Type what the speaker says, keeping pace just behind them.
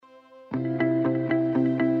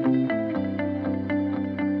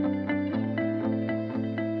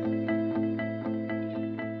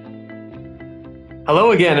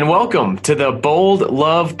Hello again, and welcome to the Bold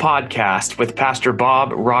Love Podcast with Pastor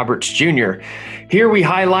Bob Roberts Jr. Here we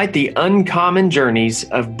highlight the uncommon journeys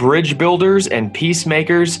of bridge builders and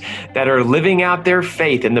peacemakers that are living out their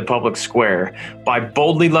faith in the public square by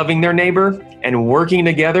boldly loving their neighbor and working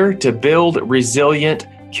together to build resilient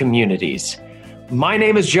communities. My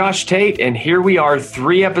name is Josh Tate, and here we are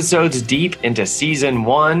 3 episodes deep into season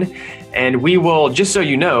 1. And we will, just so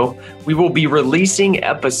you know, we will be releasing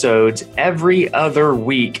episodes every other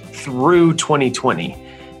week through 2020.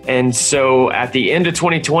 And so at the end of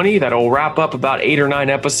 2020, that'll wrap up about 8 or 9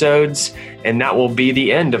 episodes, and that will be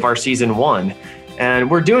the end of our season 1.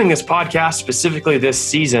 And we're doing this podcast specifically this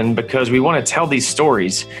season because we want to tell these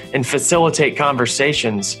stories and facilitate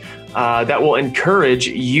conversations that will encourage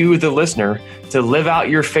you, the listener, to live out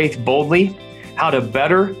your faith boldly, how to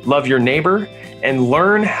better love your neighbor, and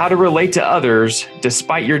learn how to relate to others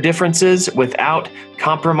despite your differences without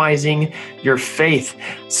compromising your faith.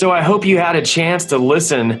 So I hope you had a chance to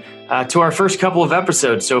listen to our first couple of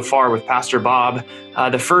episodes so far with Pastor Bob.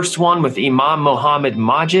 The first one with Imam Mohammed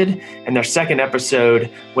Majid, and their second episode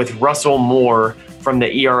with Russell Moore from the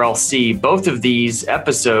ERLC. Both of these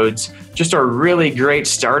episodes just are really great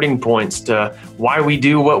starting points to why we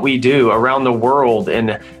do what we do around the world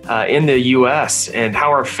and in the U.S. and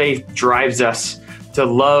how our faith drives us to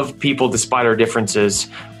love people despite our differences,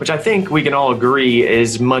 which I think we can all agree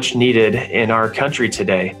is much needed in our country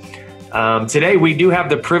today. Today, we do have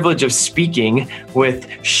the privilege of speaking with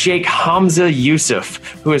Sheikh Hamza Yusuf,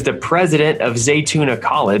 who is the president of Zaytuna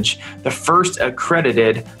College, the first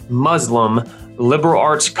accredited Muslim liberal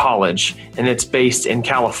arts college, and it's based in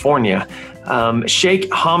California.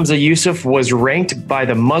 Sheikh Hamza Yusuf was ranked by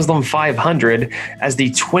the Muslim 500 as the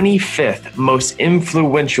 25th most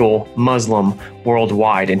influential Muslim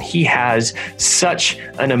worldwide, and he has such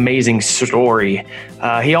an amazing story.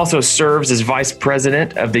 He also serves as vice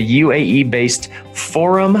president of the UAE-based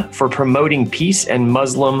Forum for Promoting Peace and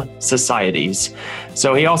Muslim Societies.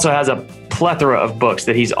 So he also has a plethora of books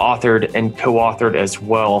that he's authored and co-authored as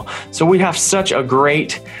well. So we have such a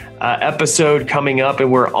great episode coming up,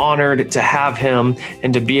 and we're honored to have him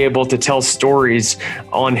and to be able to tell stories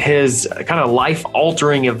on his kind of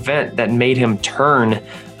life-altering event that made him turn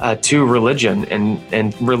to religion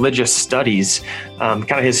and religious studies, kind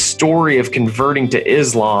of his story of converting to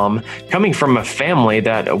Islam, coming from a family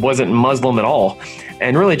that wasn't Muslim at all,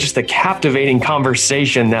 and really just the captivating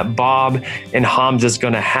conversation that Bob and Hamza is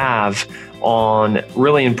going to have on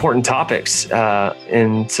really important topics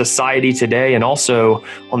in society today, and also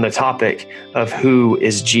on the topic of who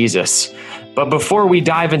is Jesus. But before we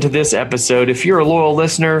dive into this episode, if you're a loyal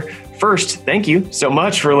listener, first, thank you so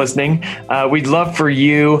much for listening. We'd love for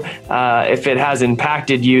you, if it has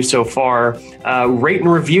impacted you so far, rate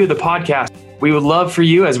and review the podcast. We would love for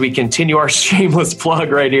you, as we continue our shameless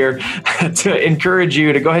plug right here, to encourage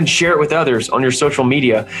you to go ahead and share it with others on your social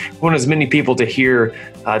media. We want as many people to hear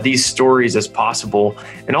these stories as possible.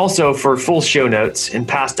 And also for full show notes and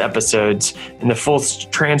past episodes and the full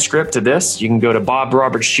transcript to this, you can go to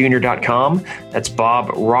bobrobertsjr.com. That's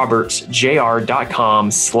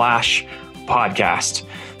bobrobertsjr.com/podcast.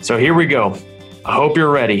 So here we go. I hope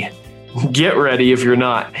you're ready. Get ready if you're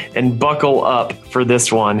not, and buckle up for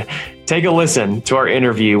this one. Take a listen to our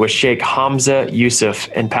interview with Sheikh Hamza Yusuf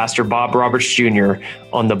and Pastor Bob Roberts Jr.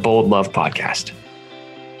 on the Bold Love Podcast.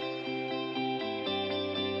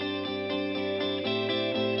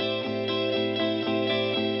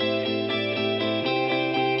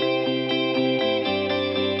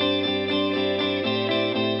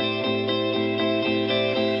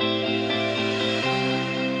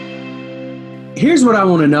 Here's what I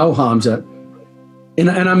want to know, Hamza, and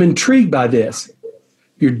I'm intrigued by this.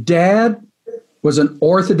 Your dad was an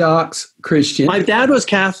Orthodox Christian. My dad was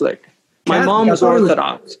Catholic. My mom was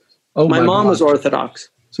Orthodox. Oh, my mom was Orthodox.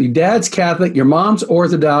 So your dad's Catholic, your mom's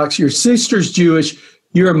Orthodox, your sister's Jewish,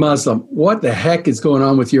 you're a Muslim. What the heck is going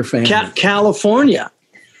on with your family? California.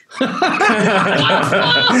 So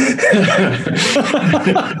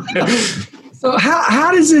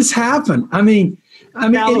how does this happen? I mean,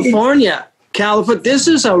 California. This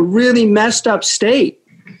is a really messed up state.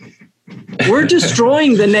 We're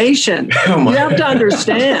destroying the nation. You have to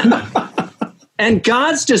understand. And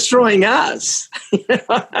God's destroying us.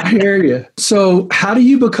 I hear you. So how do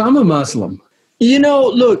you become a Muslim?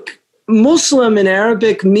 Look, Muslim in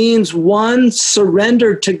Arabic means one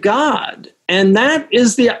surrendered to God. And that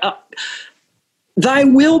is thy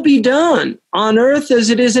will be done on earth as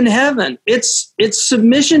it is in heaven. It's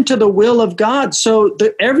submission to the will of God. So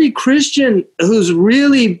every Christian who's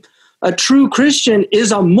really a true Christian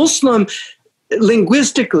is a Muslim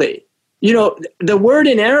linguistically. the word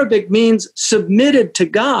in Arabic means submitted to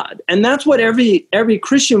God. And that's what every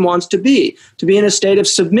Christian wants to be in a state of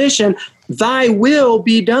submission. Thy will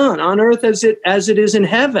be done on earth as it is in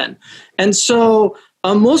heaven. And so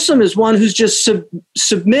a Muslim is one who's just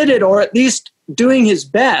submitted, or at least doing his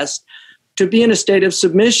best to be in a state of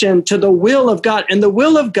submission to the will of God. And the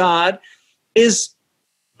will of God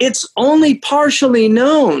it's only partially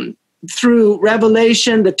known through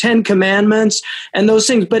revelation, the 10 Commandments, and those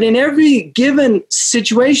things. But in every given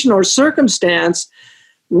situation or circumstance,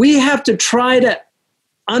 we have to try to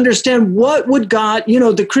understand what would God,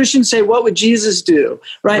 the Christians say, what would Jesus do,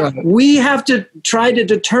 right? We have to try to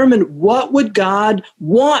determine what would God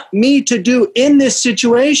want me to do in this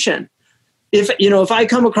situation. If I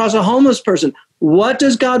come across a homeless person, what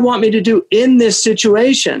does God want me to do in this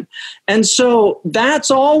situation? And so that's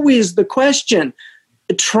always the question.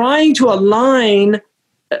 Trying to align,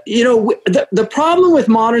 the problem with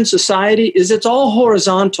modern society is it's all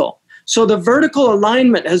horizontal. So the vertical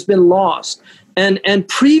alignment has been lost. And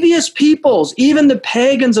previous peoples, even the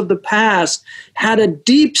pagans of the past, had a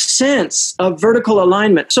deep sense of vertical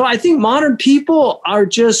alignment. So I think modern people are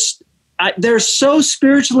they're so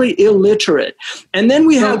spiritually illiterate. And then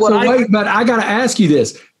we have but I got to ask you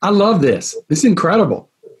this. I love this. It's incredible.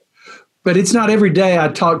 But it's not every day I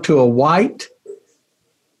talk to a white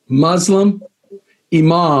Muslim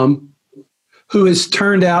imam who has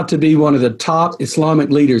turned out to be one of the top Islamic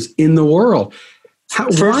leaders in the world.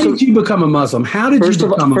 Why did you become a Muslim? How did you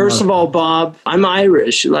become a Muslim? First of all, Bob, I'm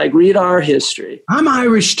Irish. Read our history. I'm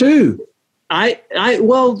Irish too.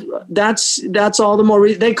 Well, that's all the more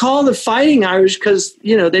reason. They call the fighting Irish because,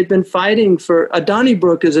 they've been fighting for a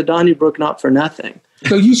Donnybrook is a Donnybrook, not for nothing.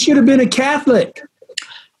 So you should have been a Catholic.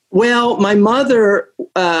 Well, my mother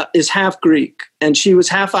is half Greek, and she was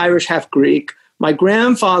half Irish, half Greek. My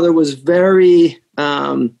grandfather was very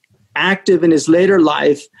active in his later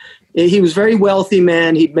life. He was a very wealthy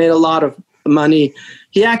man. He'd made a lot of money.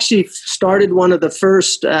 He actually started one of the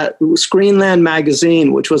first Screenland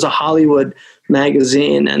magazine, which was a Hollywood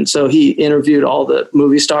magazine. And so he interviewed all the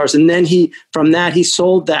movie stars. And then from that, he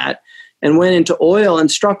sold that and went into oil and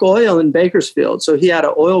struck oil in Bakersfield. So he had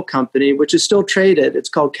an oil company, which is still traded. It's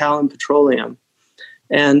called Callum Petroleum.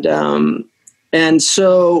 And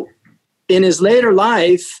so in his later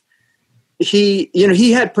life, he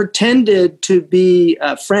had pretended to be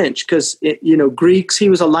French because, Greeks, he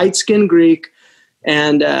was a light-skinned Greek.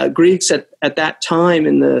 And Greeks at that time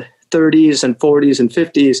in the 30s and 40s and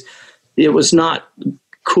 50s, it was not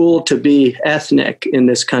cool to be ethnic in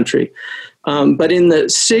this country. But in the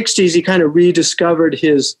 60s, he kind of rediscovered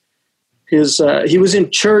he was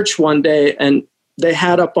in church one day and they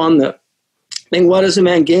had up on the thing, what does a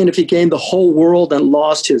man gain if he gained the whole world and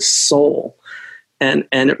lost his soul? And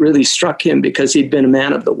it really struck him because he'd been a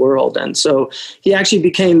man of the world. And so he actually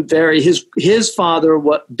became his father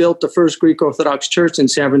built the first Greek Orthodox church in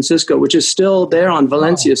San Francisco, which is still there on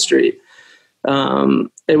Valencia Street.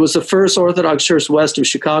 It was the first Orthodox church west of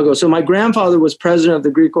Chicago. So my grandfather was president of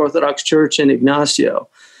the Greek Orthodox Church in Ignacio.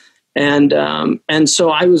 And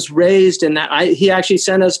so I was raised in that. He actually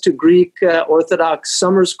sent us to Greek Orthodox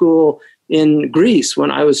summer school in Greece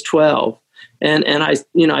when I was 12. And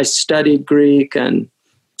I studied Greek. And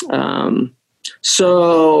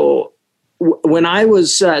so when I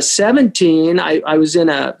was 17, I was in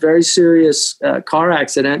a very serious car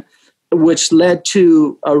accident, which led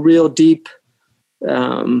to a real deep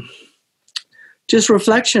just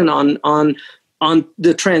reflection on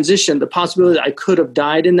the transition, the possibility that I could have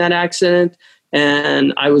died in that accident.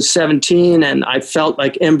 And I was 17 and I felt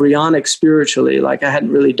like embryonic spiritually, like I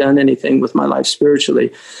hadn't really done anything with my life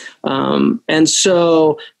spiritually. And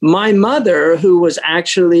so my mother, who was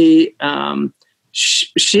actually,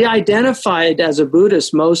 she identified as a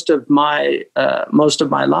Buddhist most of my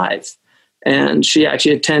life. And she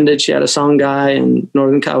actually she had a Sangha in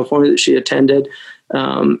Northern California that she attended.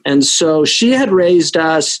 And so she had raised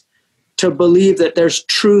us to believe that there's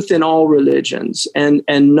truth in all religions and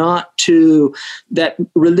not that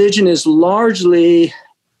religion is largely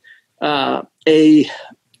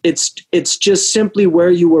it's just simply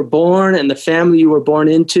where you were born and the family you were born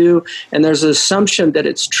into, and there's an assumption that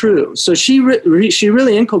it's true. So she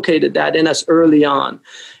really inculcated that in us early on.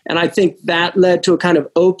 And I think that led to a kind of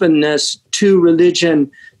openness to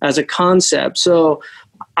religion as a concept. So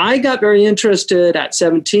I got very interested at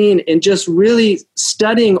 17 in just really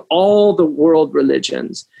studying all the world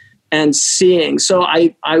religions and seeing. So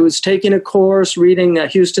I was taking a course reading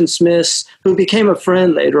Houston Smith's, who became a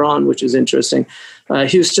friend later on, which is interesting.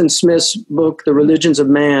 Houston Smith's book, The Religions of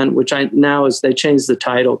Man, which they changed the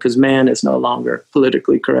title because man is no longer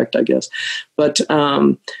politically correct, I guess. But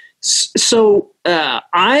So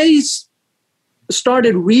I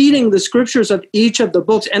started reading the scriptures of each of the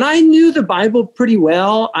books, and I knew the Bible pretty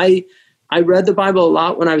well. I read the Bible a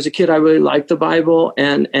lot when I was a kid. I really liked the Bible,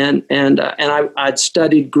 and I'd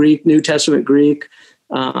studied Greek, New Testament Greek,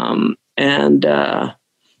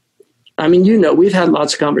 I mean, we've had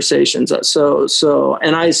lots of conversations. So,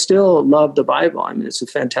 and I still love the Bible. I mean, it's a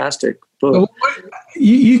fantastic book.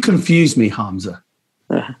 You confuse me, Hamza.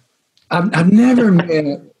 I've never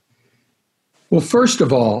met. Well, first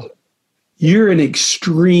of all, you're an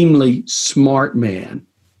extremely smart man.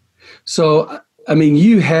 So, I mean,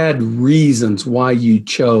 you had reasons why you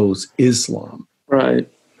chose Islam. Right.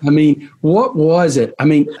 I mean, what was it? I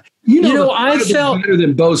mean, I felt better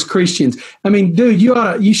than most Christians. I mean, dude,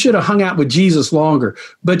 you should have hung out with Jesus longer,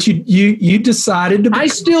 but you decided to. I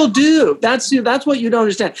still do. That's what you don't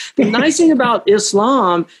understand. The nice thing about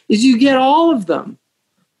Islam is you get all of them.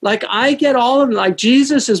 Like I get all of them. Like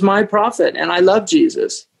Jesus is my prophet, and I love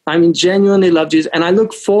Jesus. I mean, genuinely love Jesus, and I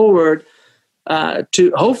look forward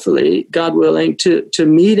to hopefully, God willing, to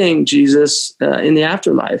meeting Jesus in the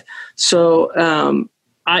afterlife. So.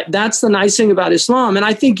 That's the nice thing about Islam. And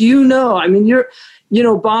I think, I mean,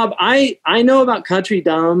 Bob, I know about country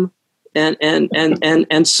dumb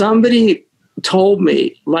and somebody told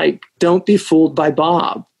me, like, don't be fooled by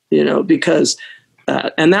Bob, because,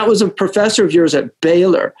 and that was a professor of yours at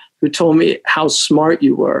Baylor who told me how smart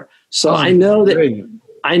you were. So I know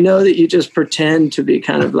that you just pretend to be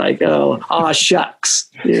kind of like, shucks.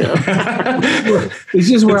 It's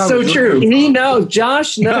just where it's so true. He knows.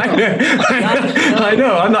 Josh knows. I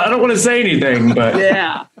know. I don't want to say anything, but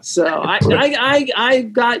yeah. So I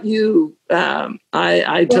got you.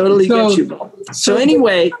 I totally get you. So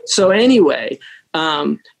anyway.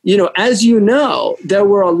 As you know, there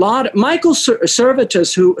were a lot of Michael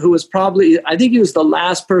Servetus, who was probably, I think he was the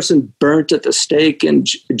last person burnt at the stake in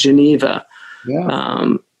Geneva.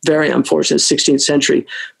 Yeah. Very unfortunate, 16th century.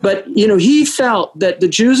 But, he felt that the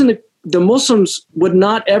Jews and the Muslims would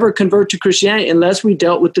not ever convert to Christianity unless we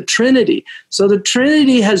dealt with the Trinity. So the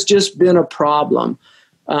Trinity has just been a problem.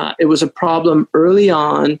 It was a problem early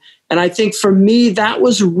on. And I think for me, that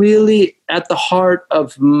was really at the heart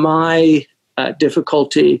of my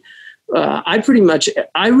difficulty. I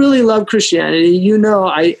really love Christianity.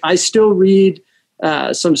 I still read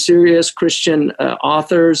some serious Christian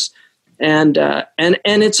authors. And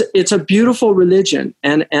it's a beautiful religion,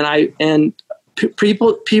 and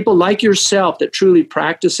people like yourself that truly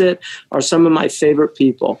practice it are some of my favorite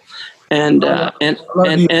people, and I'll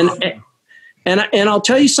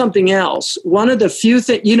tell you something else. One of the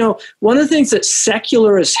things that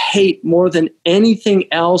secularists hate more than anything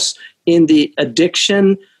else in the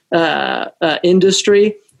addiction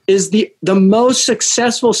industry is the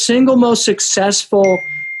single most successful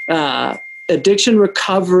addiction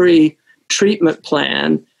recovery treatment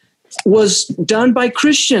plan was done by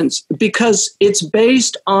Christians, because it's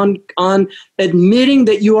based on admitting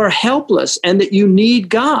that you are helpless and that you need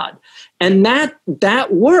God. And that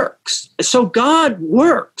works. So God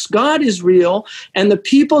works. God is real. And the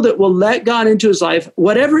people that will let God into his life,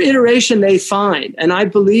 whatever iteration they find, and I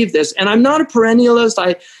believe this, and I'm not a perennialist.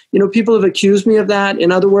 People have accused me of that.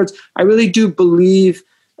 In other words, I really do believe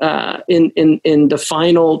in the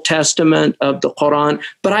final testament of the Quran.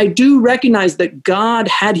 But I do recognize that God,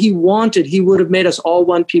 had he wanted, he would have made us all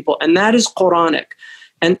one people. And that is Quranic.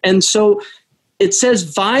 And so it says,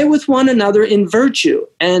 vie with one another in virtue.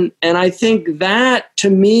 And I think that, to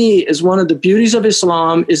me, is one of the beauties of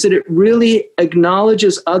Islam, is that it really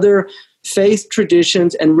acknowledges other faith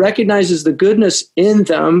traditions and recognizes the goodness in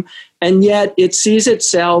them. And yet it sees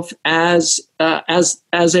itself as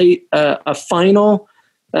a final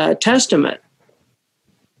testament.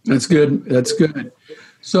 That's good. That's good.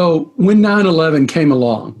 So when 9/11 came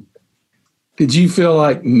along, did you feel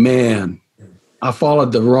like, man, I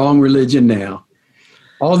followed the wrong religion now?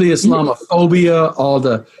 All the Islamophobia,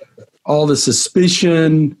 all the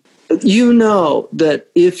suspicion. That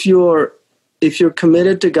if you're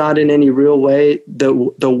committed to God in any real way,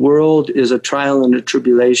 the world is a trial and a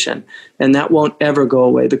tribulation, and that won't ever go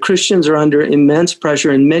away. The Christians are under immense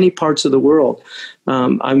pressure in many parts of the world.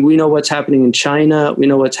 We know what's happening in China. We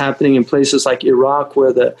know what's happening in places like Iraq,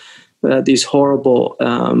 where these horrible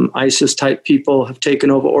ISIS-type people have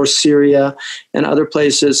taken over, or Syria and other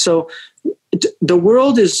places. So the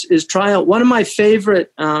world is trial. One of my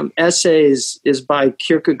favorite essays is by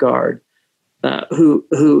Kierkegaard, who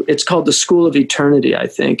it's called The School of Eternity, I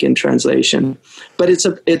think, in translation. But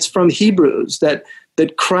it's from Hebrews that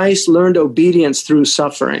Christ learned obedience through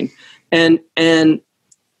suffering. And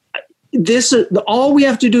this all we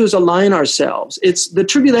have to do is align ourselves. The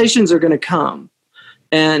tribulations are going to come.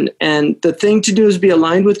 And the thing to do is be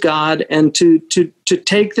aligned with God, and to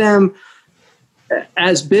take them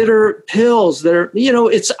as bitter pills that are,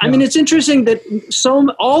 I mean, it's interesting that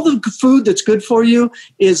all the food that's good for you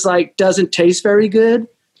is like, doesn't taste very good.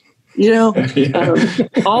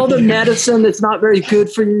 All the medicine that's not very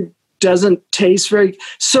good for you doesn't taste very.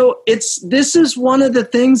 So this is one of the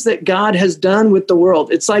things that God has done with the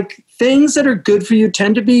world. It's like things that are good for you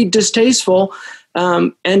tend to be distasteful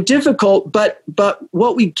and difficult, but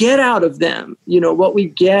what we get out of them, what we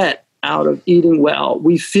get out of eating well,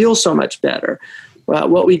 we feel so much better.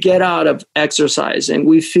 What we get out of exercising,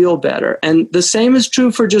 we feel better. And the same is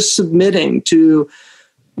true for just submitting to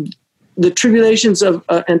the tribulations of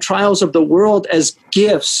and trials of the world as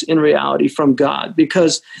gifts in reality from God.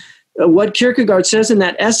 Because what Kierkegaard says in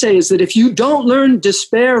that essay is that if you don't learn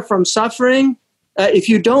despair from suffering, if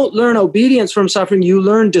you don't learn obedience from suffering, you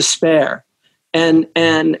learn despair. And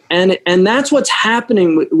that's what's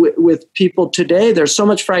happening with people today. There's so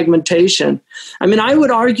much fragmentation. I mean, I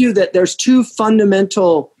would argue that there's two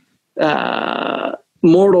fundamental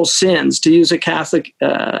mortal sins, to use a Catholic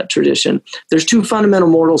tradition. There's two fundamental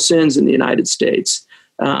mortal sins in the United States.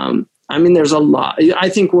 I mean, there's a lot. I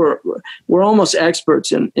think we're almost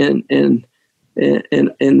experts in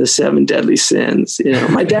the seven deadly sins.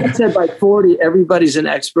 My dad said by 40, everybody's an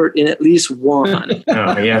expert in at least one.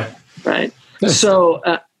 Oh, yeah. Right. So,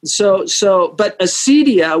 but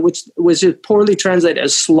acedia, which was poorly translated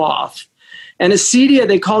as sloth, and acedia,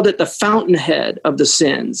 they called it the fountainhead of the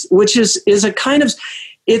sins, which is a kind of,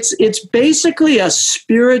 it's basically a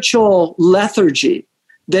spiritual lethargy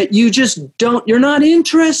that you just you're not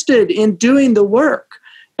interested in doing the work.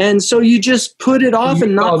 And so you just put it off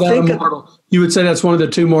and not think of. You would say that's one of the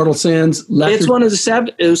two mortal sins? Lethargy? It's one of the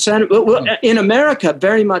seven. In America,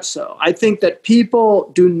 very much so. I think that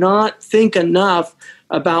people do not think enough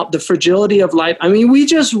about the fragility of life. I mean, we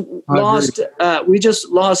just lost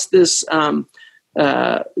this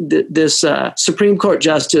this Supreme Court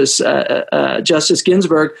Justice, Justice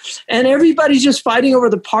Ginsburg, and everybody's just fighting over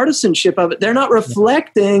the partisanship of it. They're not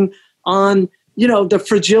reflecting on the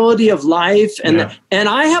fragility of life. And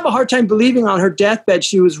I have a hard time believing on her deathbed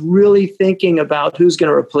she was really thinking about who's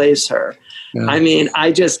going to replace her. Yeah. I mean,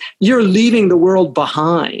 you're leaving the world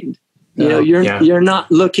behind. You're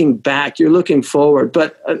not looking back, you're looking forward,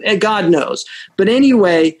 but God knows. But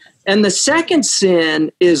anyway, and the second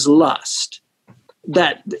sin is lust.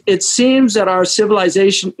 That it seems that our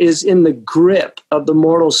civilization is in the grip of the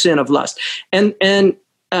mortal sin of lust. And in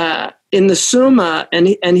the Summa, and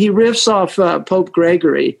he riffs off Pope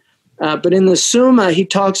Gregory, but in the Summa, he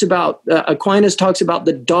talks about, Aquinas talks about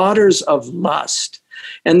the daughters of lust.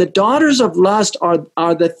 And the daughters of lust are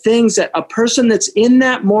the things that a person that's in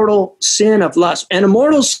that mortal sin of lust, and a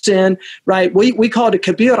mortal sin, right, we call it a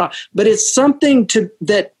kabira, but it's something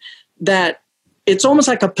that it's almost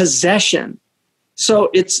like a possession.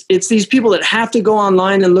 So it's these people that have to go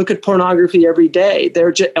online and look at pornography every day.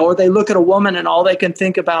 Or they look at a woman and all they can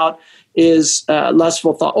think about is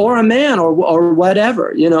lustful thought, or a man, or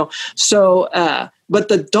whatever, So, but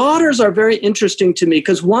the daughters are very interesting to me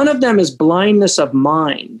because one of them is blindness of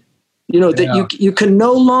mind. That you can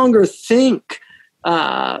no longer think.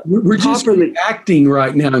 We're just reacting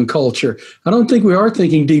right now in culture. I don't think we are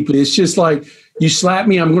thinking deeply. It's just like, you slap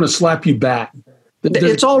me, I'm going to slap you back.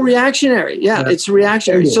 It's all reactionary. Yeah, it's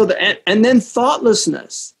reactionary. So and then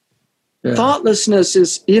thoughtlessness. Yeah. Thoughtlessness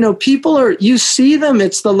is, people you see them,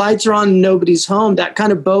 it's the lights are on, nobody's home, that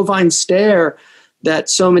kind of bovine stare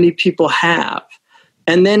that so many people have.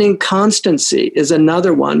 And then inconstancy is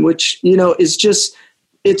another one, which, is just,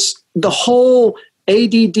 it's the whole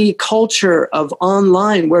ADD culture of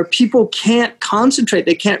online where people can't concentrate.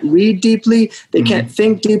 They can't read deeply. They can't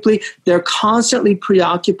think deeply. They're constantly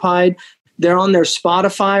preoccupied. They're on their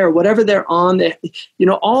Spotify or whatever they're on.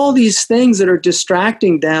 All these things that are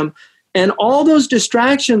distracting them. And all those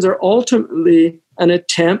distractions are ultimately an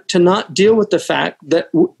attempt to not deal with the fact that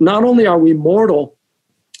not only are we mortal,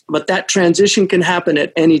 but that transition can happen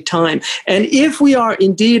at any time. And if we are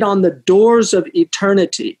indeed on the doors of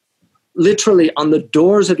eternity, literally on the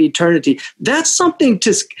doors of eternity, that's something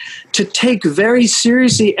to take very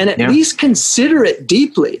seriously and at least consider it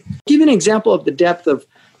deeply. I'll give you an example of the depth of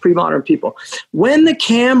pre-modern people. When the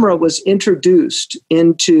camera was introduced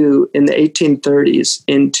in the 1830s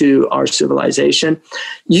into our civilization,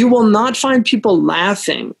 you will not find people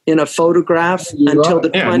laughing in a photograph until the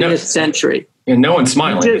 20th century. And no one's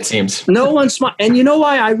smiling, it seems. No one's smiling. And you know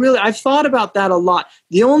why? I've thought about that a lot.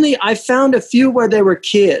 I found a few where they were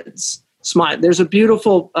kids smiling. There's a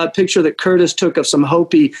beautiful picture that Curtis took of some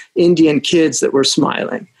Hopi Indian kids that were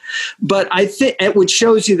smiling. But I think, which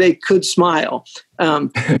shows you they could smile.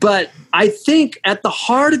 But I think at the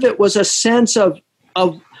heart of it was a sense of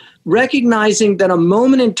recognizing that a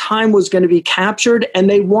moment in time was going to be captured, and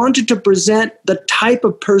they wanted to present the type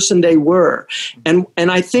of person they were. And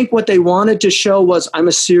I think what they wanted to show was, I'm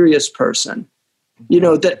a serious person.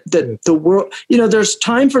 That the world, there's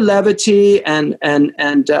time for levity and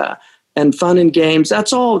fun and games.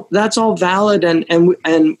 That's all valid.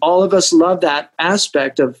 And all of us love that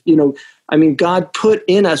aspect of, God put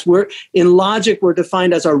in us, we're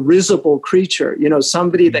defined as a risible creature,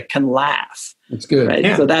 somebody that can laugh. That's good. Right?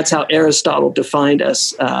 Yeah. So that's how Aristotle defined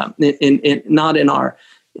us, not in our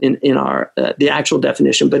the actual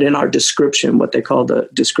definition, but in our description, what they call the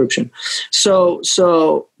description.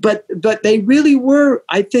 But they really were,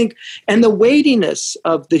 I think, and the weightiness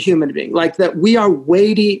of the human being, like that we are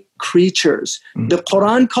weighty creatures. Mm-hmm. The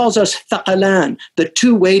Quran calls us thaqalan, the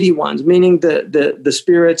two weighty ones, meaning the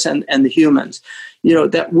spirits and the humans,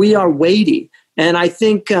 that we are weighty. And I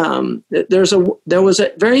think there was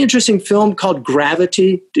a very interesting film called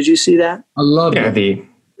Gravity. Did you see that? I love it.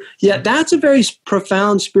 Yeah, that's a very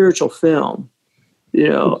profound spiritual film.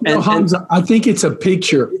 Hamza, I think it's a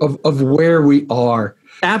picture of where we are.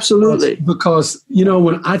 Absolutely. Because,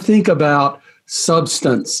 when I think about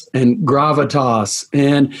substance and gravitas,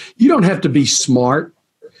 and you don't have to be smart,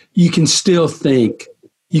 you can still think.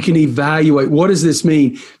 You can evaluate, what does this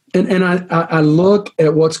mean? And I look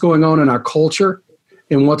at what's going on in our culture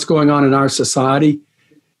and what's going on in our society,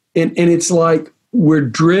 and it's like we're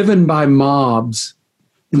driven by mobs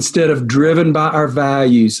instead of driven by our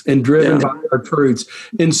values and driven by our truths.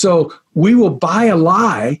 And so we will buy a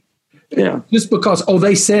lie just because,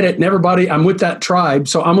 they said it and everybody, I'm with that tribe,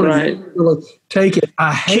 so I'm going to take it.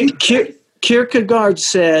 I hate Kierkegaard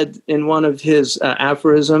said in one of his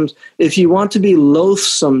aphorisms, if you want to be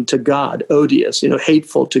loathsome to God, odious,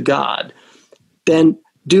 hateful to God, then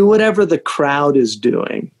do whatever the crowd is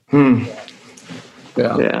doing.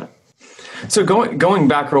 Yeah. So going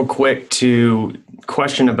back real quick to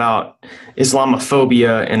question about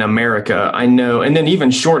Islamophobia in America, I know, and then even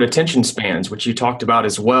short attention spans, which you talked about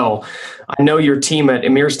as well. I know your team at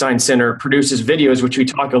Amir Stein Center produces videos, which we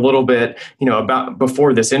talk a little bit, about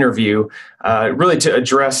before this interview, really to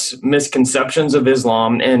address misconceptions of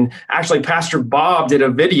Islam. And actually, Pastor Bob did a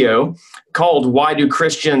video called "Why Do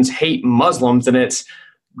Christians Hate Muslims?" and it's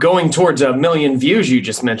going towards 1 million views, you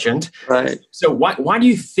just mentioned. Right. So why do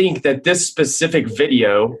you think that this specific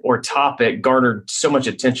video or topic garnered so much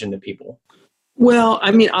attention to people? Well,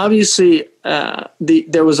 obviously,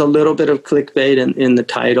 there was a little bit of clickbait in the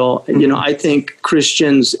title. Mm-hmm. I think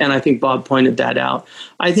Christians, and I think Bob pointed that out,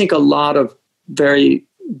 I think a lot of very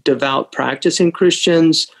devout practicing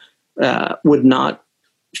Christians would not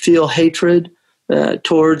feel hatred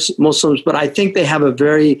towards Muslims, but I think they have a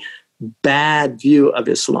very bad view of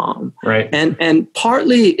Islam. Right. And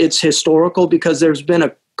partly it's historical because there's been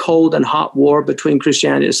a cold and hot war between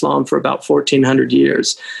Christianity and Islam for about 1,400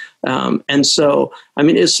 years. And so,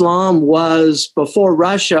 Islam was, before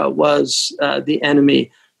Russia was the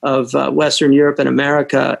enemy of Western Europe and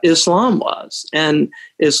America, Islam was. And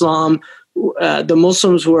Islam, the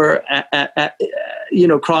Muslims were,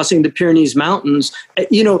 crossing the Pyrenees Mountains,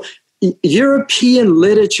 European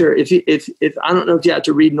literature, if I don't know if you had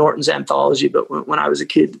to read Norton's Anthology, but when I was a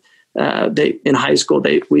kid, in high school,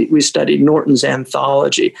 we studied Norton's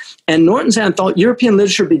Anthology. And Norton's European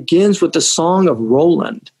literature begins with the Song of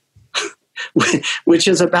Roland, which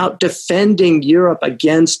is about defending Europe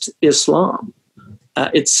against Islam.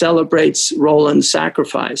 It celebrates Roland's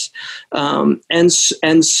sacrifice. And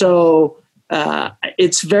so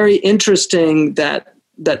it's very interesting that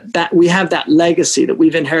we have that legacy, that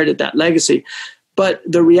we've inherited that legacy. But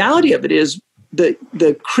the reality of it is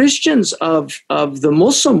the Christians of the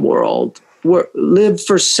Muslim world lived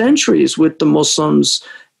for centuries with the Muslims.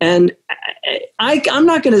 And I'm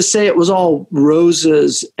not going to say it was all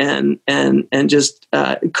roses and just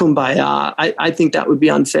kumbaya. I think that would be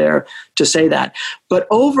unfair to say that. But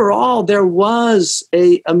overall, there was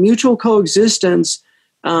a mutual coexistence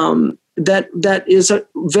that is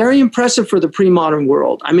very impressive for the pre-modern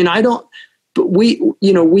world.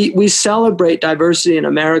 We celebrate diversity in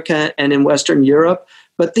America and in Western Europe,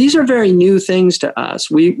 but these are very new things to us.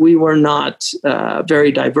 We were not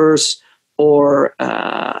very diverse or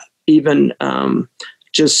even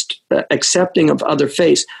just accepting of other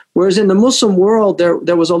faiths. Whereas in the Muslim world,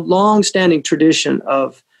 there was a long-standing tradition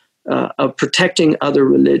of protecting other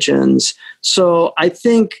religions. So I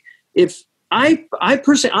think I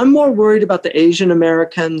personally, I'm more worried about the Asian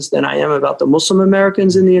Americans than I am about the Muslim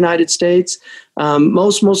Americans in the United States.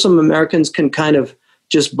 Most Muslim Americans can kind of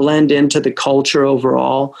just blend into the culture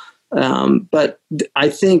overall. But I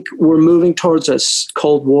think we're moving towards a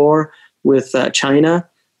Cold War with China.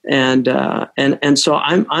 And so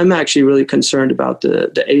I'm actually really concerned about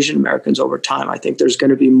the Asian Americans over time. I think there's going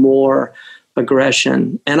to be more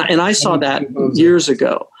aggression, and I saw that years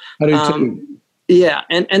ago. I do too. Yeah,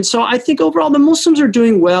 and so I think overall the Muslims are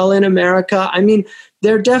doing well in America. I mean,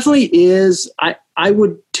 there definitely is. I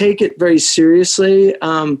would take it very seriously.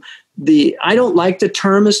 I don't like the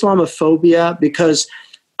term Islamophobia because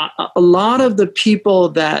a lot of the people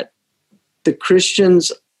that the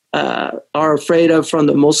Christians are afraid of from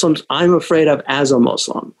the Muslims, I'm afraid of as a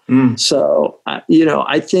Muslim. So,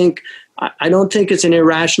 I think, I don't think it's an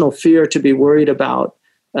irrational fear to be worried about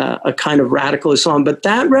a kind of radical Islam, but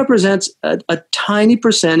that represents a tiny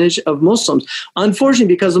percentage of Muslims.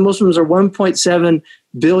 Unfortunately, because the Muslims are 1.7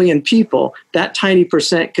 billion people, that tiny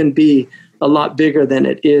percent can be a lot bigger than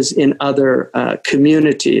it is in other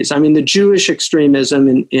communities. I mean, the Jewish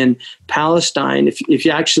extremism in Palestine, if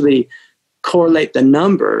you actually correlate the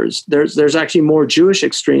numbers, there's actually more Jewish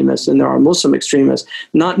extremists than there are Muslim extremists,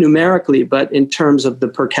 not numerically, but in terms of the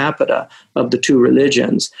per capita of the two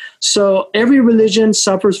religions. So every religion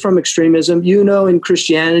suffers from extremism. In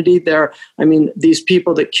Christianity, these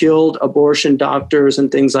people that killed abortion doctors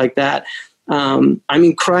and things like that.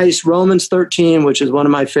 Christ, Romans 13, which is one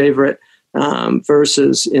of my favorite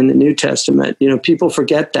verses in the New Testament. People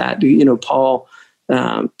forget that, Paul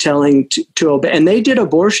telling to obey, and they did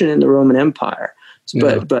abortion in the Roman Empire.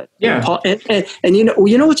 But Paul, and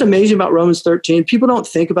what's amazing about Romans 13? People don't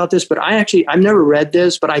think about this, but I've never read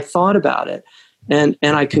this, but I thought about it, and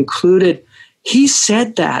I concluded he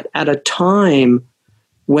said that at a time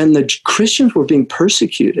when the Christians were being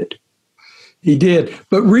persecuted. He did,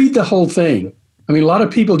 but read the whole thing. I mean, a lot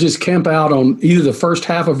of people just camp out on either the first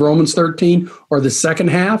half of Romans 13 or the second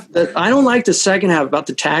half. I don't like the second half about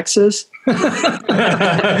the taxes.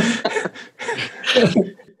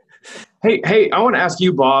 Hey, I want to ask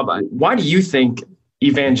you, Bob, why do you think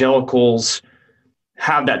evangelicals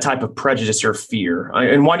have that type of prejudice or fear?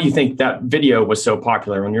 And why do you think that video was so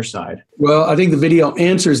popular on your side? Well, I think the video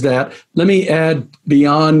answers that. Let me add,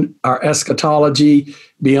 beyond our eschatology,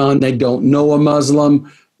 beyond they don't know a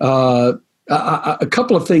Muslim, a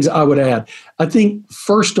couple of things I would add. I think,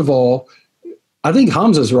 first of all, I think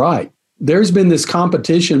Hamza's right. There's been this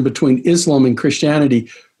competition between Islam and Christianity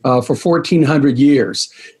for 1,400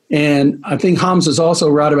 years. And I think Hamza's also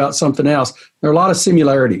right about something else. There are a lot of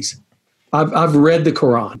similarities. I've read the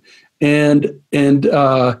Quran. And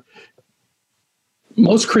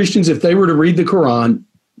most Christians, if they were to read the Quran,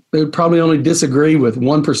 they would probably only disagree with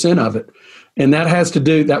 1% of it. And that has to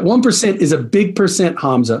do, that 1% is a big percent,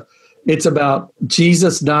 Hamza. It's about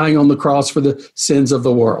Jesus dying on the cross for the sins of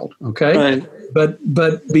the world, okay? Right.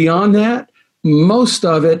 But beyond that, most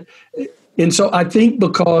of it, and so I think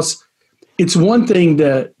because it's one thing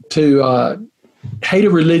to hate a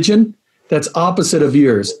religion that's opposite of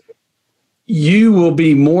yours, you will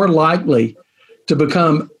be more likely to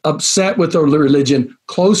become upset with a religion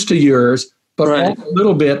close to yours, but right. a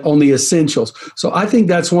little bit on the essentials. So I think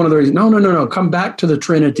that's one of the reasons. No. Come back to the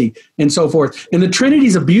Trinity and so forth. And the Trinity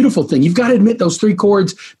is a beautiful thing. You've got to admit those three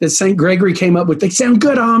chords that St. Gregory came up with, they sound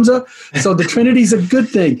good, Hamza. So the Trinity is a good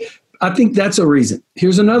thing. I think that's a reason.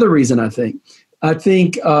 Here's another reason I think.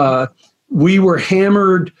 We were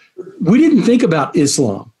hammered. We didn't think about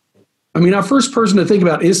Islam. I mean, our first person to think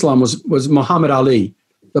about Islam was Muhammad Ali,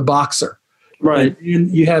 the boxer. Right.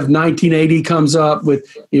 And you have 1980 comes up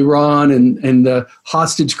with Iran and the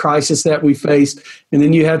hostage crisis that we faced. And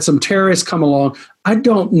then you had some terrorists come along. I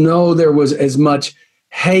don't know there was as much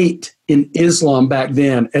hate in Islam back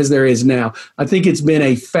then as there is now. I think it's been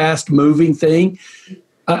a fast moving thing.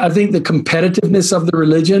 I think the competitiveness of the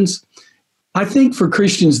religions. I think for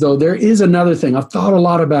Christians, though, there is another thing I've thought a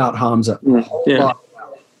lot about, Hamza. Yeah.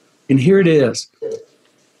 And here it is.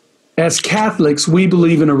 As Catholics, we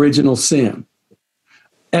believe in original sin.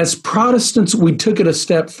 As Protestants, we took it a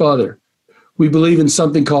step further. We believe in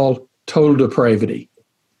something called total depravity.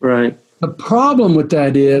 Right. The problem with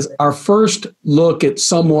that is our first look at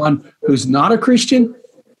someone who's not a Christian,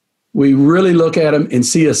 we really look at them and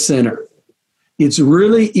see a sinner. It's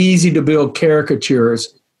really easy to build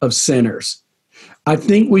caricatures of sinners. I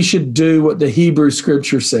think we should do what the Hebrew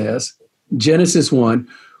scripture says, Genesis 1.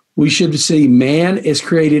 We should see man is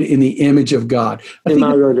created in the image of God. I think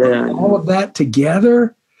all of that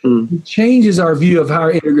together changes our view of how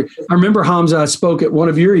our integration. I remember, Hamza, I spoke at one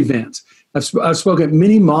of your events. I've spoken at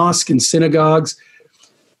many mosques and synagogues,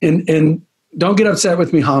 and don't get upset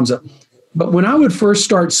with me, Hamza. But when I would first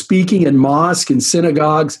start speaking in mosques and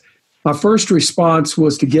synagogues, my first response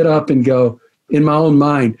was to get up and go, in my own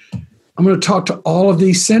mind, I'm going to talk to all of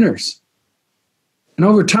these sinners. And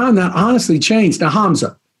over time, that honestly changed. Now,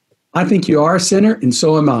 Hamza, I think you are a sinner, and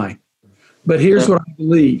so am I. But here's what I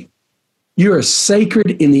believe. You are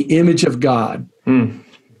sacred in the image of God.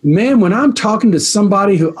 Man, when I'm talking to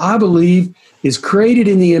somebody who I believe is created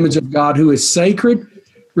in the image of God, who is sacred,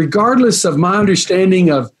 regardless of my understanding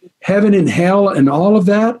of heaven and hell and all of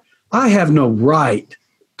that, I have no right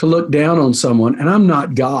to look down on someone, and I'm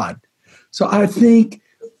not God. So I think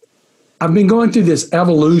I've been going through this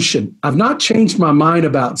evolution. I've not changed my mind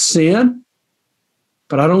about sin,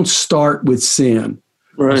 but I don't start with sin.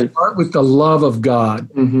 Right. I start with the love of God.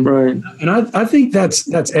 Right. And I think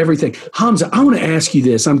that's everything. Hamza, I want to ask you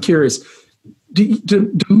this. I'm curious.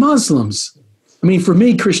 Do Muslims, I mean, for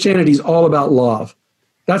me, Christianity is all about love.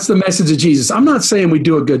 That's the message of Jesus. I'm not saying we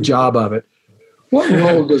do a good job of it. What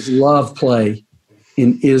role does love play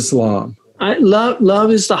in Islam?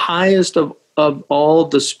 Love is the highest of all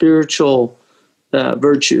the spiritual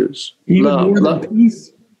virtues. Even more than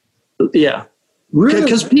peace? Yeah. Really?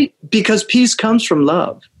 Because peace comes from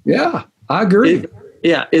love. Yeah, I agree.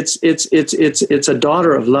 It's a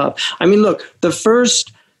daughter of love. I mean, look, the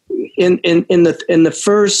first in the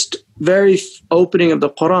first very opening of the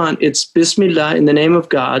Quran, it's Bismillah, in the name of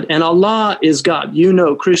God, and Allah is God. You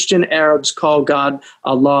know, Christian Arabs call God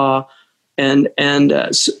Allah, and in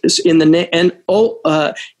the name, and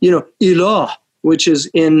Ilah, which is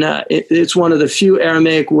it's one of the few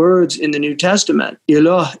Aramaic words in the New Testament.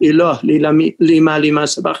 Ilah, lima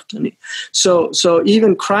sabaqtani. So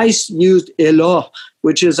even Christ used Ilah,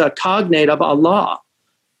 which is a cognate of Allah,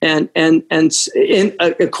 and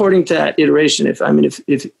according to that iteration, if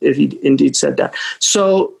he indeed said that.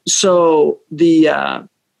 So the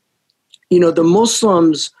the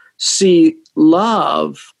Muslims see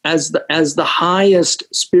love as the highest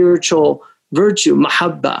spiritual virtue,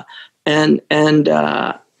 mahabba. And in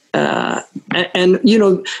the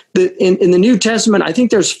New Testament, I think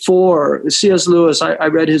there's 4. C.S. Lewis, I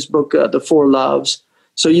read his book, The Four Loves.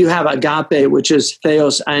 So you have agape, which is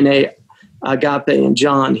theos, ane, agape, and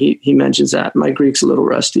John. He mentions that. My Greek's a little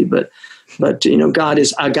rusty, but God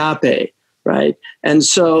is agape, right? And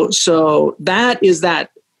so that is that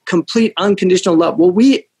complete unconditional love. Well,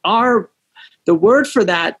 the word for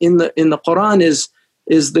that in the Quran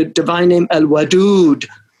is the divine name Al-Wadud,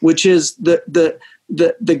 which is the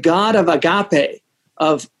God of agape,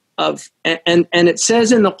 and it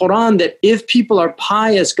says in the Quran that if people are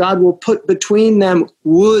pious, God will put between them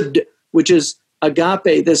wood, which is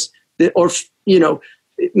agape.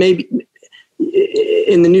 Maybe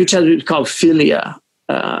in the New Testament it's called philia.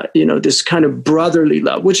 This kind of brotherly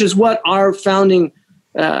love, which is what our founding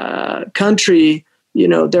country.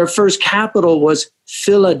 Their first capital was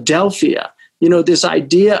Philadelphia. This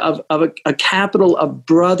idea of a capital of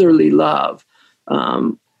brotherly love.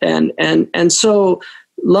 And so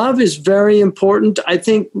love is very important. I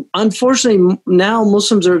think, unfortunately, now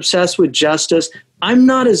Muslims are obsessed with justice. I'm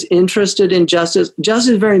not as interested in justice.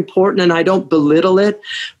 Justice is very important, and I don't belittle it.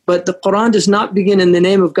 But the Quran does not begin in the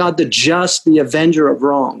name of God, the just, the avenger of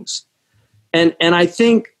wrongs. And I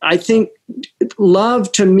think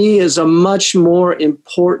love to me is a much more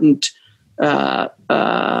important and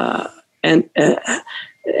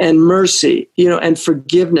mercy, and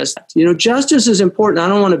forgiveness. Justice is important. I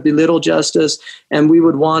don't want to belittle justice, and we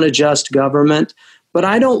would want a just government, but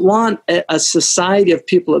I don't want a society of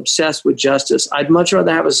people obsessed with justice. I'd much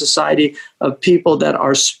rather have a society of people that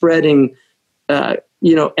are spreading,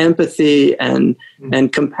 empathy and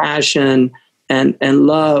compassion and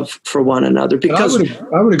love for one another. Because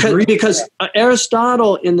I would agree. Because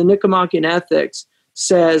Aristotle in the Nicomachean Ethics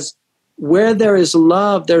says, where there is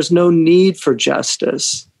love, there's no need for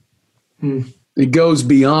justice. It goes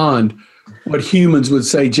beyond what humans would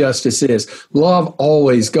say justice is. Love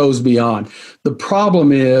always goes beyond. The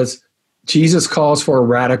problem is Jesus calls for a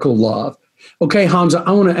radical love. Okay, Hamza,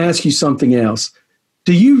 I want to ask you something else.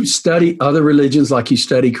 Do you study other religions like you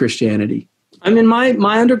study Christianity? I mean,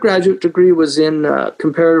 my undergraduate degree was in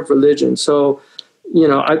comparative religion. So,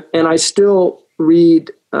 I still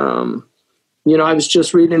read... I was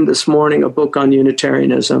just reading this morning a book on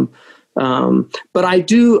Unitarianism, but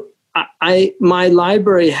my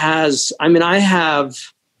library has, I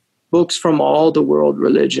have books from all the world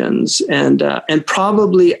religions, and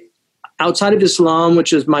probably outside of Islam,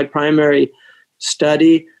 which is my primary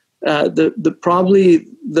study, the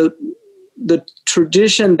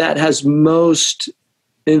tradition that has most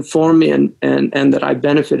informed me and that I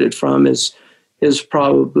benefited from is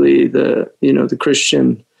probably the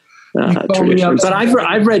Christian tradition. But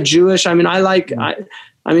I've read Jewish. I mean,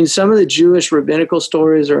 some of the Jewish rabbinical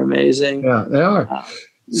stories are amazing. Yeah, they are.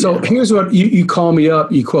 So here's what you call me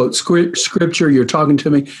up. You quote scripture. You're talking to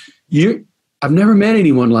me. I've never met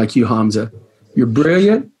anyone like you, Hamza. You're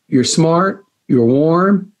brilliant. You're smart. You're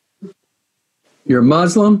warm. You're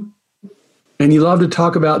Muslim, and you love to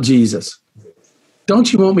talk about Jesus.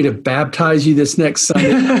 Don't you want me to baptize you this next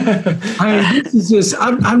Sunday? I mean, this is just,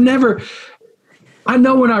 I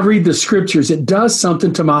know when I read the scriptures, it does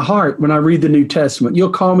something to my heart when I read the New Testament. You'll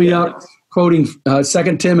call me up quoting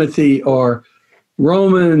 2 Timothy or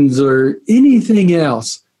Romans or anything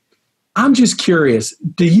else. I'm just curious,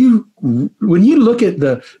 when you look at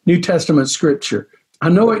the New Testament scripture, I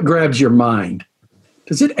know it grabs your mind.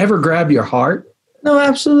 Does it ever grab your heart? No,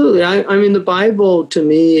 absolutely. I mean, the Bible to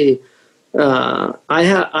me, I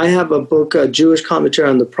have a book, a Jewish commentary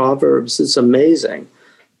on the Proverbs. It's amazing.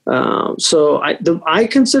 So I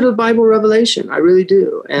consider the Bible revelation. I really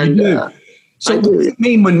do. And you do. So what does it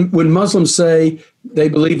mean when Muslims say they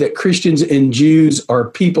believe that Christians and Jews are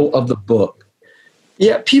people of the book?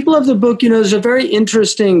 Yeah, people of the book. There's a very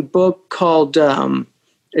interesting book called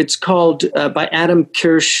it's called by Adam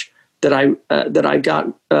Kirsch that I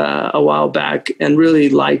got a while back and really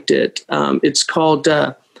liked it. It's called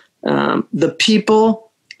The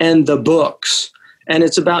People and the Books, and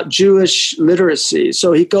it's about Jewish literacy.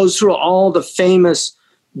 So he goes through all the famous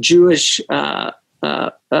Jewish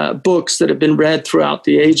books that have been read throughout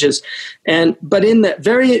the ages. But in the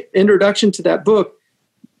very introduction to that book,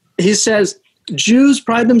 he says, Jews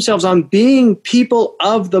pride themselves on being people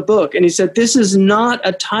of the book. And he said, this is not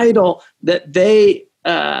a title that they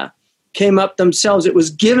came up themselves. It was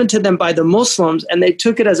given to them by the Muslims, and they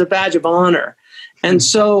took it as a badge of honor. And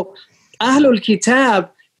so Ahlul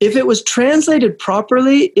Kitab, if it was translated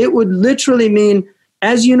properly, it would literally mean,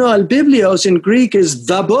 as you know, Al-Biblios in Greek is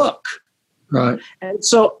the book. Right. And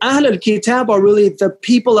so Ahlul Kitab are really the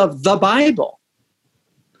people of the Bible.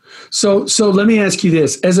 So let me ask you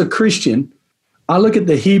this. As a Christian, I look at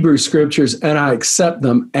the Hebrew scriptures and I accept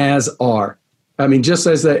them as are. I mean, just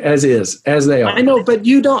as they are. I know, but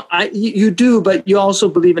you don't. You do, but you also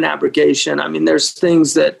believe in abrogation. I mean, there's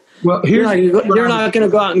things that you're not going to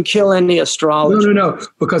go out and kill any astrologer. No,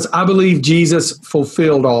 because I believe Jesus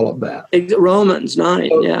fulfilled all of that. Romans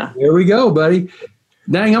 9, yeah. There we go, buddy.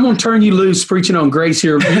 Dang, I'm going to turn you loose preaching on grace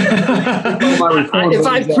here. If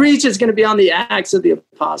I preach, it's going to be on the Acts of the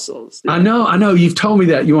Apostles. I know. You've told me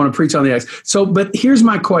that you want to preach on the Acts. So, but here's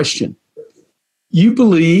my question. You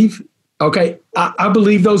believe, okay, I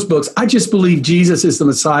believe those books. I just believe Jesus is the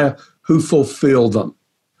Messiah who fulfilled them.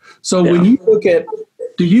 So when you look at,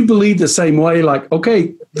 do you believe the same way? Like,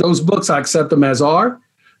 okay, those books, I accept them as are.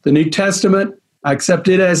 The New Testament, I accept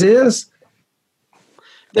it as is.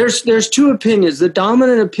 There's two opinions. The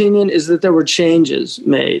dominant opinion is that there were changes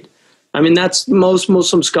made. I mean, that's most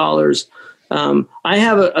Muslim scholars. I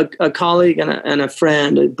have a colleague and a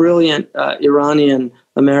friend, a brilliant Iranian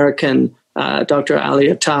American, Dr. Ali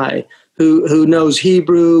Attai, who knows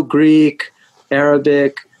Hebrew, Greek,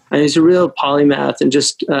 Arabic. And he's a real polymath and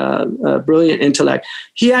just a brilliant intellect.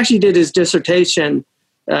 He actually did his dissertation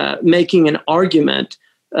making an argument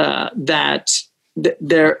that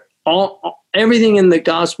everything in the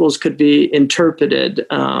Gospels could be interpreted.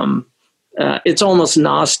 It's almost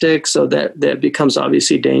Gnostic, so that becomes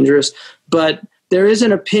obviously dangerous. But there is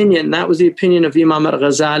an opinion, that was the opinion of Imam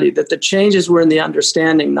al-Ghazali, that the changes were in the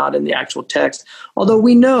understanding, not in the actual text. Although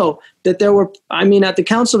we know that there were, at the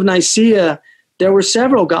Council of Nicaea, there were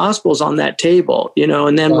several Gospels on that table,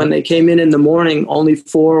 and then when they came in the morning, only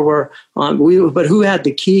 4 were on. But who had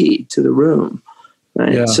the key to the room,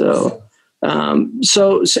 right? Yeah. So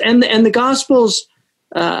the Gospels.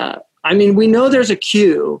 We know there's a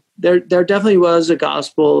Q. There definitely was a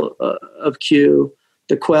Gospel of Q,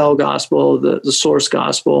 the Quell Gospel, the Source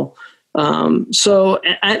Gospel. I'm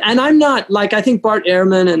not like, I think Bart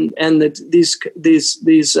Ehrman and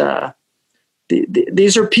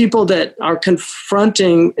these are people that are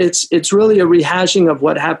confronting. It's really a rehashing of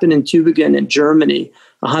what happened in Tübingen in Germany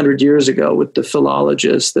 100 years ago with the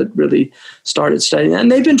philologists that really started studying that.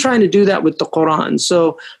 And they've been trying to do that with the Quran.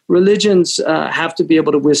 So religions have to be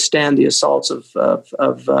able to withstand the assaults of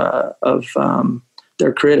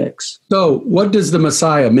their critics. So what does the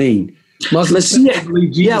Messiah mean? Messiah.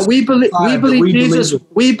 We believe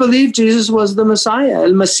Jesus was the Messiah,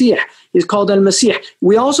 al-Masih. He's called al-Masih.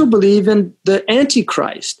 We also believe in the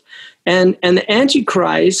Antichrist. And the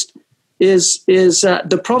Antichrist is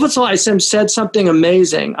the Prophet ﷺ said something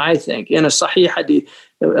amazing, I think, in a Sahih Hadith,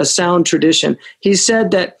 a sound tradition. He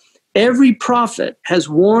said that every prophet has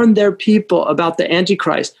warned their people about the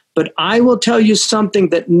Antichrist, but I will tell you something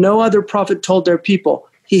that no other prophet told their people.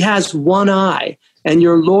 He has one eye, and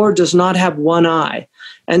your Lord does not have one eye.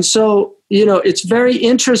 And so it's very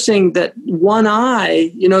interesting that one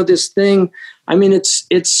eye, this thing, I mean,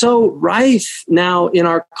 it's so rife now in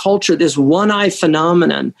our culture, this one eye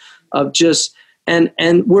phenomenon of just, and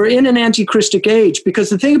we're in an anti-Christic age, because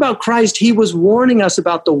the thing about Christ, he was warning us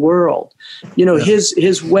about the world.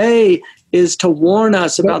 His way is to warn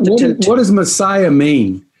us about the temptation. What does Messiah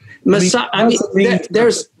mean? Messiah,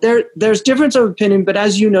 there's difference of opinion, but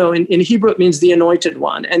as you know, in Hebrew it means the anointed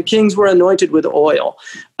one, and kings were anointed with oil.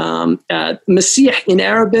 Masih in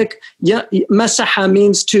Arabic, masaha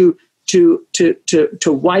means to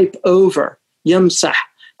wipe over, yamsah,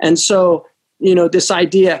 and so this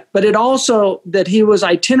idea. But it also that he was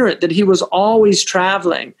itinerant, that he was always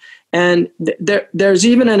traveling. And there's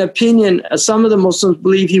even an opinion, some of the Muslims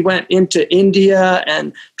believe he went into India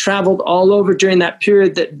and traveled all over during that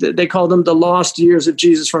period that they call them the lost years of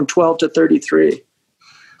Jesus from 12 to 33.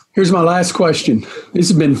 Here's my last question. This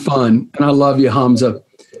has been fun, and I love you, Hamza.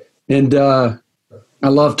 And I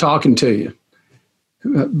love talking to you.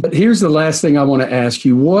 But here's the last thing I want to ask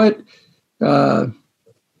you.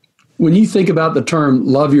 When you think about the term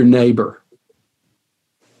love your neighbor,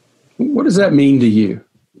 what does that mean to you?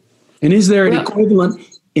 And is there an equivalent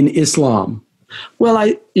in Islam? Well,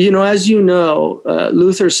 as you know,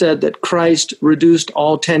 Luther said that Christ reduced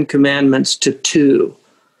all 10 commandments to 2,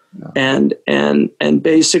 and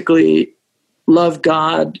basically love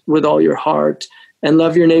God with all your heart and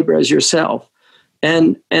love your neighbor as yourself.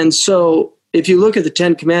 And so if you look at the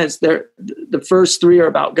 10 commandments, the first 3 are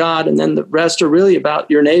about God, and then the rest are really about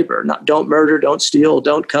your neighbor. Don't murder, don't steal,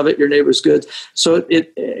 don't covet your neighbor's goods. So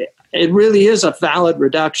it really is a valid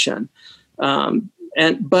reduction.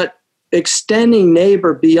 But extending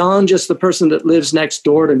neighbor beyond just the person that lives next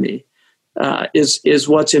door to me is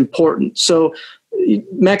what's important. So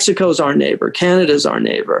Mexico's our neighbor, Canada's our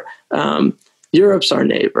neighbor, Europe's our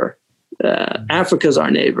neighbor, Africa's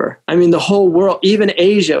our neighbor. I mean, the whole world, even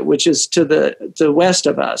Asia, which is to the west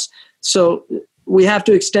of us. So we have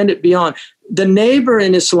to extend it beyond. The neighbor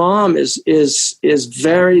in Islam is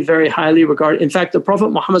very, very highly regarded. In fact, the Prophet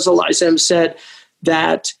Muhammad ﷺ said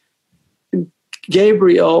that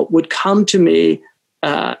Gabriel would come to me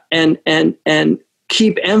and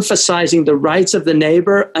keep emphasizing the rights of the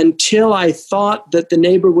neighbor until I thought that the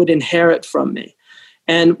neighbor would inherit from me.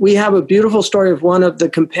 And we have a beautiful story of one of the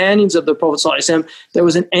companions of the Prophet ﷺ. There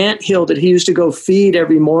was an anthill that he used to go feed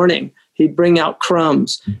every morning. He'd bring out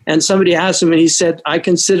crumbs. And somebody asked him, and he said, I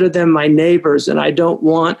consider them my neighbors, and I don't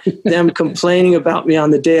want them complaining about me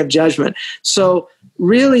on the day of judgment. So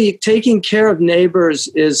really taking care of neighbors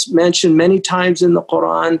is mentioned many times in the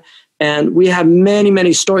Quran. And we have many,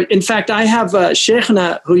 many stories. In fact, I have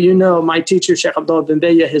Sheikhna, who you know, my teacher, Sheikh Abdullah bin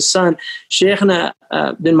Bayya, his son, Sheikhna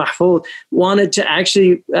bin Mahfoud, wanted to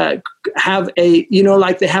actually have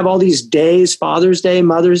like they have all these days, Father's Day,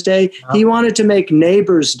 Mother's Day. He wanted to make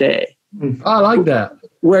Neighbors Day. I like that.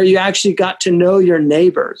 Where you actually got to know your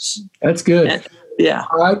neighbors. That's good. And, yeah.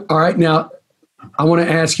 All right. Now, I want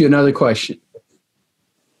to ask you another question.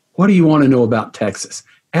 What do you want to know about Texas?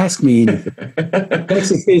 Ask me anything.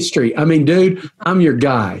 Texas history. I mean, dude, I'm your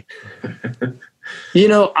guy.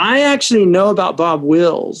 I actually know about Bob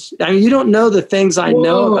Wills. I mean, you don't know the things I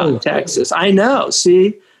know about Texas. I know.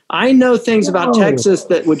 See, I know things about Texas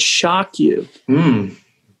that would shock you.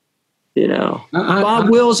 Bob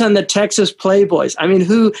Wills and the Texas Playboys. I mean,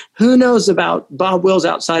 who knows about Bob Wills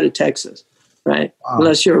outside of Texas, right? Wow.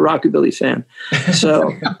 Unless you're a rockabilly fan.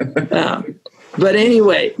 So, but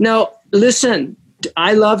anyway, no, listen,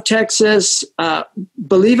 I love Texas.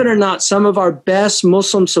 Believe it or not, some of our best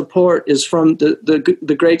Muslim support is from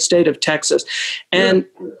the great state of Texas. And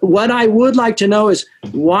what I would like to know is,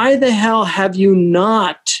 why the hell have you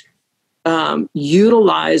not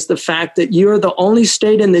utilized the fact that you're the only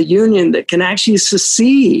state in the union that can actually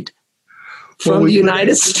secede from the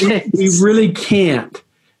United States? We really can't.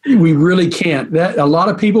 We really can't. That a lot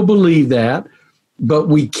of people believe that, but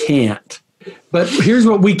we can't. But here's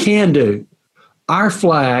what we can do. Our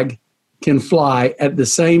flag can fly at the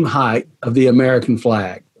same height of the American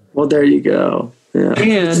flag. Well, there you go. Yeah.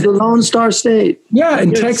 And it's the Lone Star State. Yeah,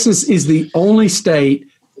 and Texas is the only state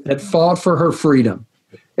that fought for her freedom.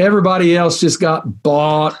 Everybody else just got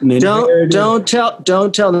bought and inherited. Don't tell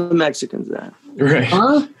the Mexicans that. Right.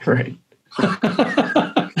 Huh? Right.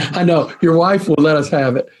 I know. Your wife will let us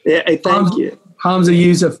have it. Yeah, thank you. Hamza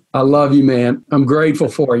Yusuf, I love you, man. I'm grateful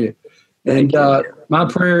for you. And my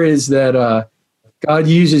prayer is that God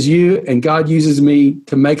uses you and God uses me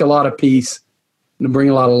to make a lot of peace and to bring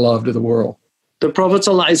a lot of love to the world. The Prophet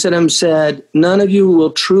ﷺ said, none of you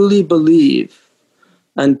will truly believe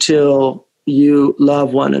until you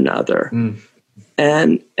love one another.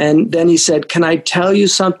 And then he said, can I tell you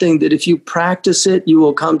something that if you practice it, you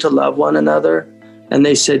will come to love one another? And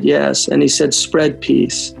they said, yes. And he said, spread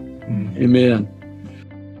peace. Amen.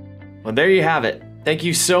 Well, there you have it. Thank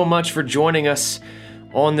you so much for joining us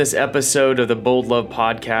on this episode of the Bold Love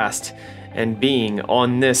Podcast and being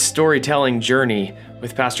on this storytelling journey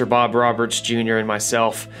with Pastor Bob Roberts Jr. and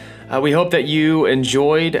myself. We hope that you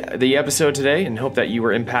enjoyed the episode today and hope that you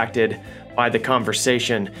were impacted by the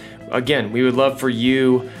conversation. Again, we would love for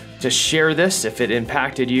you to share this if it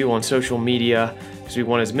impacted you on social media, because we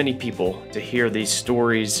want as many people to hear these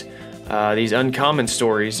stories, these uncommon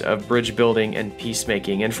stories of bridge building and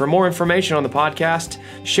peacemaking. And for more information on the podcast,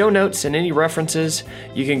 show notes, and any references,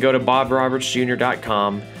 you can go to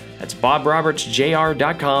bobrobertsjr.com. That's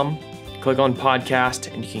bobrobertsjr.com. Click on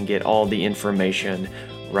podcast, and you can get all the information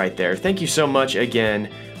right there. Thank you so much again.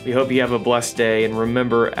 We hope you have a blessed day. And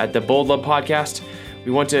remember, at the Bold Love Podcast,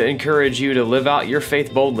 we want to encourage you to live out your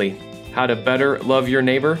faith boldly, how to better love your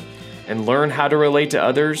neighbor, and learn how to relate to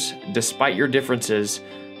others despite your differences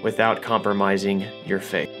without compromising your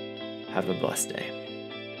faith. Have a blessed day.